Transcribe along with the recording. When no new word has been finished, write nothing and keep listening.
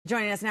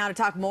Joining us now to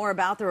talk more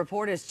about the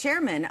report is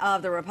Chairman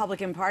of the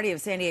Republican Party of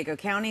San Diego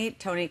County,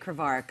 Tony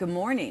Krvaric. Good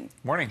morning.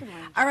 Morning. Good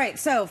morning. All right,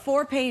 so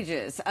 4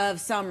 pages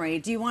of summary.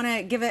 Do you want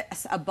to give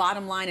us a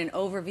bottom line, an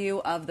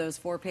overview of those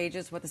 4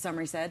 pages, what the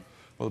summary said?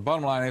 Well, the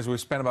bottom line is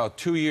we've spent about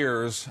 2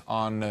 years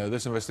on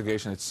this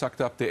investigation. It's sucked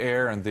up the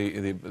air and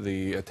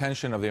the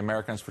attention of the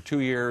Americans for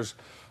 2 years.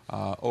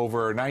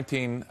 Over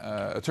 19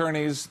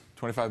 attorneys,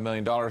 $25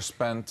 million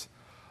spent.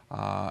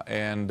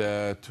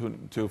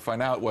 To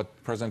find out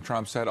what President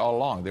Trump said all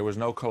along. There was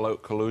no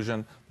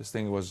collusion. This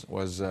thing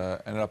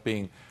ended up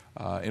being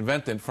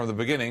invented from the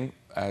beginning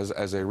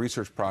as a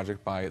research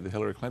project by the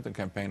Hillary Clinton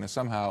campaign, and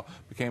somehow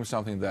became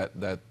something that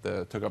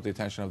took up the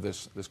attention of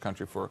this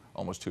country for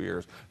almost 2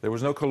 years. There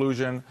was no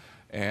collusion,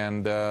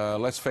 and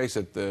let's face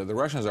it, the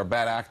Russians are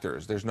bad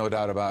actors. There's no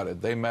doubt about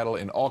it. They meddle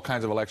in all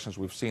kinds of elections.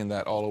 We've seen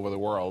that all over the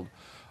world.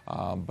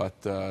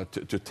 But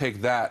to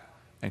take that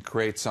and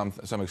create some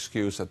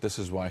excuse that this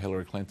is why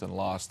Hillary Clinton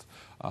lost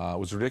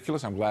was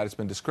ridiculous. I'm glad it's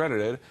been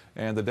discredited,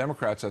 and the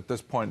Democrats at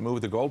this point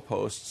moved the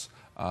goalposts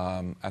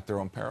at their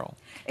own peril.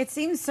 It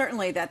seems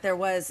certainly that there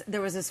was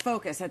this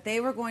focus that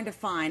they were going to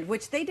find,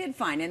 which they did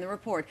find in the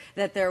report,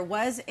 that there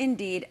was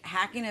indeed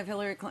hacking of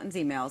Hillary Clinton's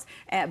emails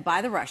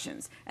by the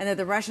Russians, and that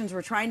the Russians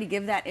were trying to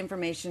give that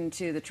information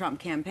to the Trump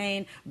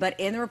campaign. But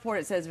in the report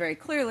it says very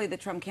clearly the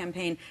Trump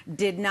campaign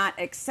did not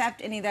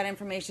accept any of that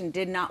information,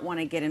 did not want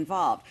to get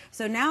involved.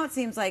 So now it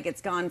seems like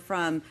it's gone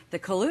from the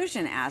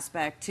collusion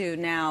aspect to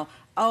now,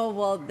 oh,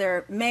 well,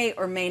 there may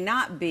or may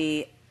not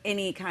be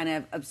any kind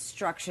of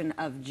obstruction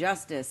of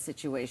justice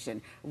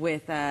situation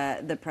with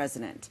the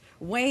president.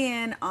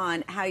 Weigh in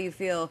on how you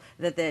feel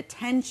that the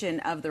attention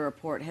of the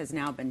report has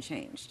now been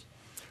changed.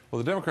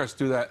 Well, the Democrats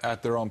do that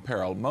at their own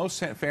peril. Most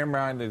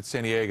fair-minded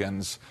San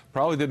Diegans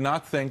probably did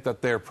not think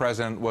that their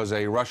president was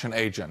a Russian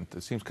agent.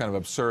 It seems kind of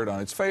absurd on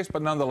its face,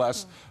 but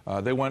nonetheless,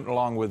 they went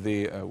along with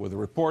the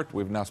report.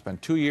 We've now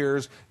spent 2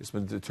 years. It's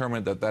been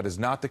determined that that is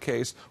not the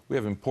case. We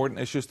have important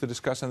issues to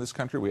discuss in this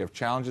country. We have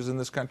challenges in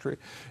this country,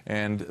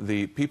 and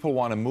the people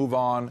want to move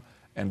on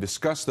and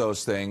discuss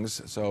those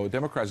things. So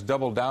Democrats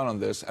doubled down on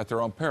this at their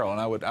own peril.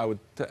 And I would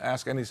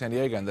ask any San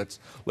Diegan that's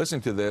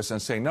listening to this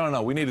and saying,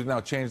 no, we need to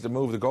now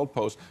move the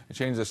goalpost and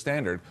change the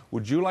standard.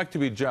 Would you like to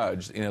be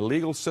judged in a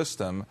legal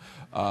system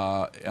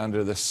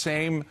under the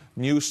same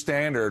new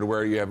standard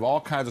where you have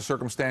all kinds of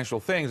circumstantial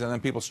things and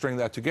then people string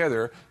that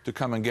together to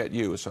come and get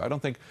you? So I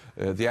don't think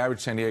the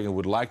average San Diegan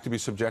would like to be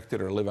subjected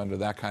or live under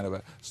that kind of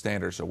a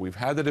standard. So we've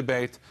had the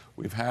debate.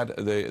 We've had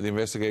the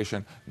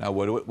investigation. Now,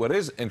 what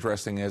is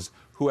interesting is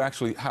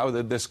how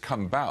did this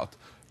come about?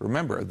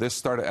 Remember, this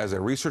started as a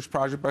research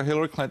project by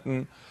Hillary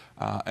Clinton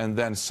and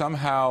then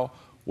somehow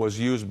was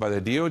used by the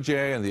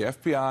DOJ and the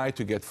FBI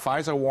to get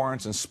FISA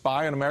warrants and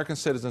spy on American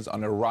citizens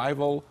on a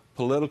rival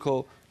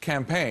political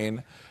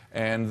campaign,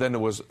 and then it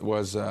was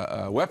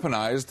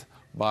weaponized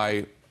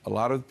by a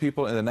lot of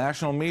people in the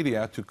national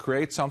media to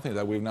create something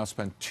that we've now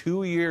spent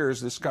 2 years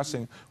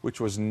discussing,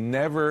 which was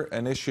never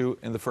an issue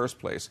in the first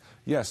place.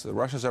 Yes, the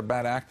Russians are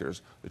bad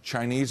actors. The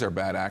Chinese are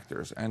bad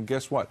actors. And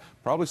guess what?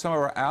 Probably some of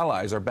our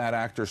allies are bad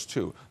actors,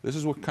 too. This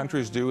is what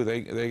countries do.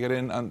 They get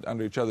in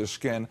under each other's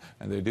skin,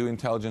 and they do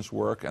intelligence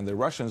work. And the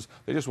Russians,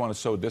 they just want to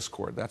sow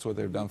discord. That's what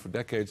they've done for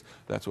decades.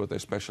 That's what they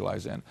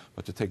specialize in.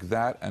 But to take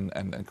that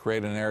and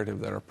create a narrative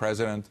that our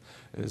president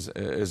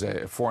is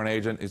a foreign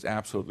agent is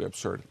absolutely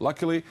absurd.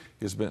 Luckily,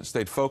 he's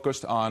stayed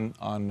focused on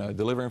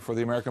delivering for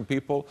the American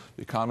people.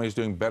 The economy is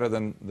doing better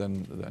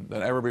than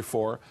ever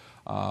before.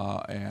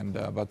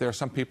 But there are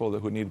some people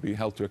who need to be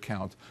held to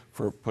account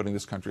for putting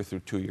this country through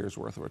 2 years'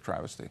 worth of a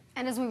travesty.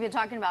 And as we've been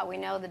talking about, we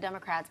know the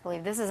Democrats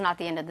believe this is not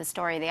the end of the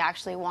story. They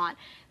actually want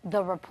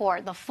the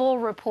report, the full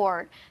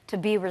report, to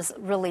be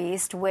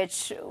released,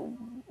 which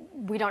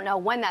we don't know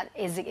when that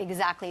is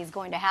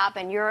going to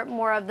happen. You're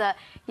more of the,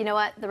 you know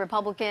what, the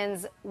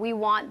Republicans, we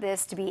want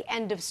this to be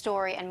end of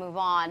story and move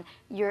on.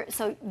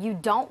 So you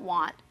don't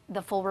want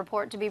the full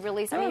report to be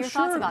released? I mean, your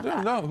thoughts about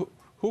that? No.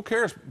 Who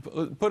cares?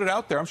 Put it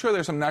out there. I'm sure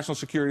there's some national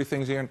security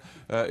things in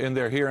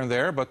there, here and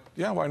there, but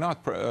yeah, why not?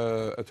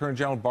 Attorney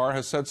General Barr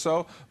has said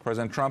so.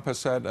 President Trump has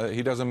said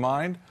he doesn't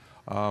mind.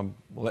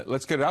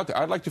 Let's get it out there.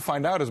 I'd like to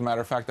find out, as a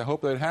matter of fact. I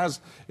hope that it has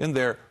in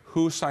there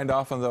who signed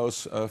off on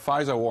those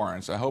FISA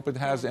warrants. I hope it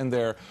has in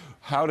there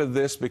how did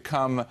this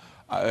become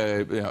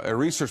a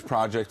research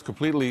project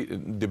completely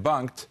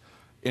debunked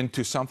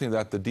into something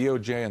that the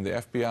DOJ and the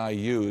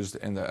FBI used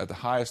at the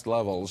highest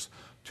levels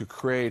to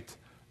create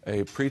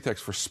a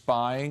pretext for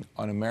spying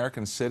on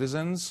American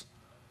citizens,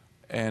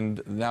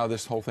 and now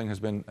this whole thing has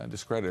been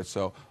discredited.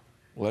 So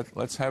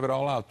let's have it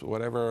all out.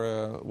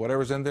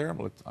 Whatever's in there,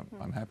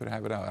 I'm happy to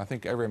have it out. I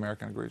think every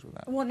American agrees with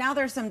that. Well, now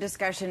there's some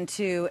discussion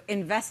to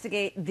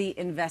investigate the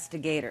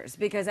investigators,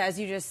 because as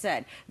you just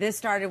said, this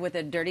started with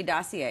a dirty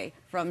dossier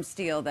from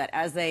Steele that,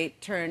 as they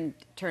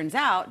turns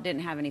out,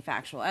 didn't have any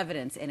factual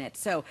evidence in it.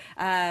 So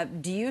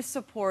do you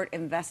support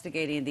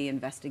investigating the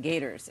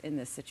investigators in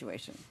this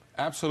situation?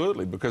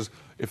 Absolutely, because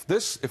if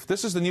this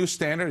is the new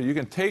standard, you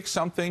can take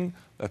something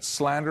that's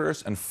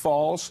slanderous and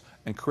false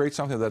and create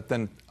something that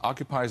then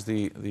occupies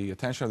the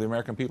attention of the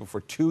American people for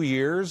 2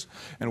 years.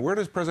 And where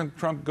does President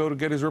Trump go to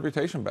get his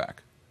reputation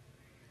back?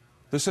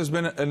 This has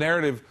been a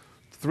narrative.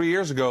 3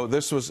 years ago,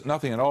 this was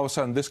nothing, and all of a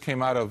sudden this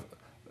came out of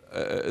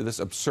this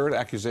absurd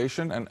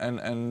accusation,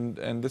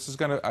 and this is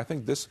going to, I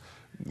think this,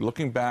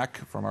 looking back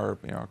from our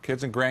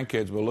kids and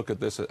grandkids, will look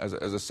at this as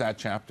a sad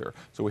chapter.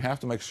 So we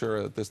have to make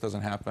sure that this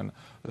doesn't happen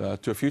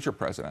to a future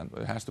president.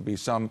 It has to be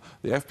the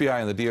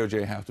FBI and the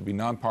DOJ have to be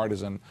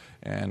nonpartisan,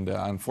 and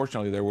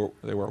unfortunately they were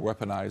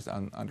weaponized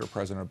under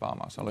President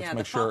Obama. So let's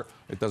make sure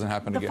it doesn't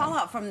happen again. The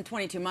fallout from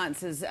 22 months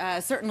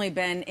has certainly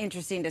been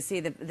interesting to see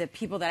the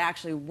people that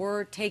actually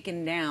were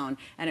taken down,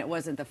 and it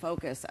wasn't the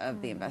focus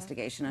of the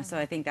investigation. So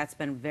I think that's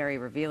been very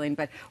revealing.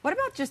 But what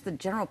about just the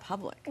general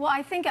public? Well,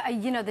 I think,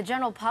 the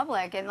general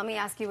public, and let me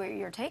ask you what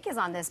your take is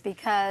on this,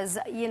 because,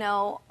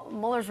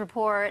 Mueller's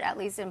report, at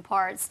least in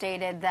part,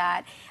 stated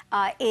that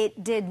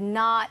it did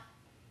not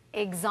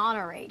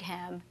exonerate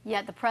him,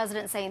 yet the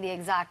president saying the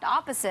exact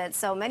opposite.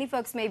 So many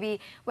folks may be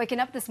waking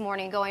up this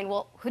morning going,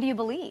 well, who do you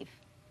believe?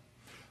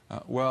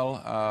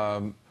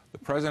 The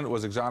president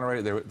was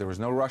exonerated. There was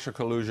no Russia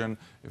collusion.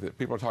 If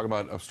people are talking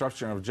about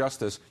obstruction of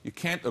justice, you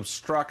can't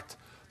obstruct.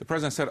 The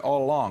president said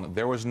all along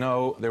there was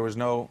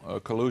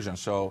no collusion.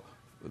 So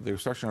the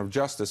obstruction of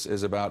justice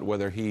is about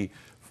whether he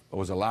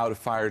was allowed to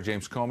fire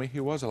James Comey. He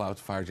was allowed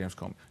to fire James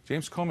Comey.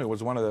 James Comey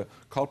was one of the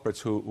culprits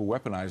who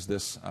weaponized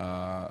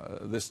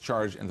this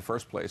charge in the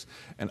first place.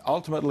 And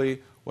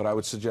ultimately, what I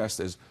would suggest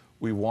is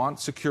we want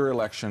secure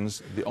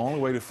elections. The only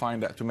way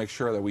to make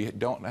sure that we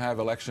don't have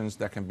elections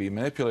that can be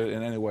manipulated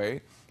in any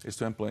way is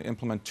to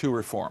implement 2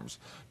 reforms.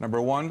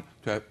 Number 1,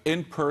 to have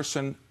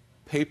in-person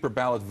paper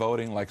ballot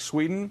voting like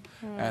Sweden,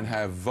 and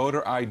have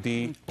voter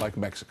ID like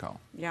Mexico.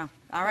 Yeah.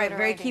 All right.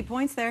 Very key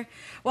points there.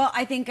 Well,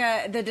 I think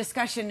the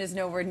discussion is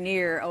nowhere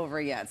near over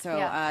yet.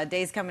 So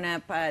days coming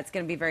up, it's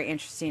going to be very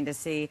interesting to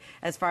see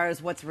as far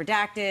as what's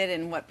redacted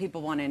and what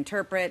people want to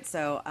interpret.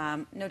 So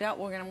no doubt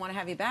we're going to want to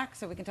have you back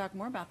so we can talk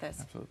more about this.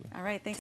 Absolutely. All right. Thanks.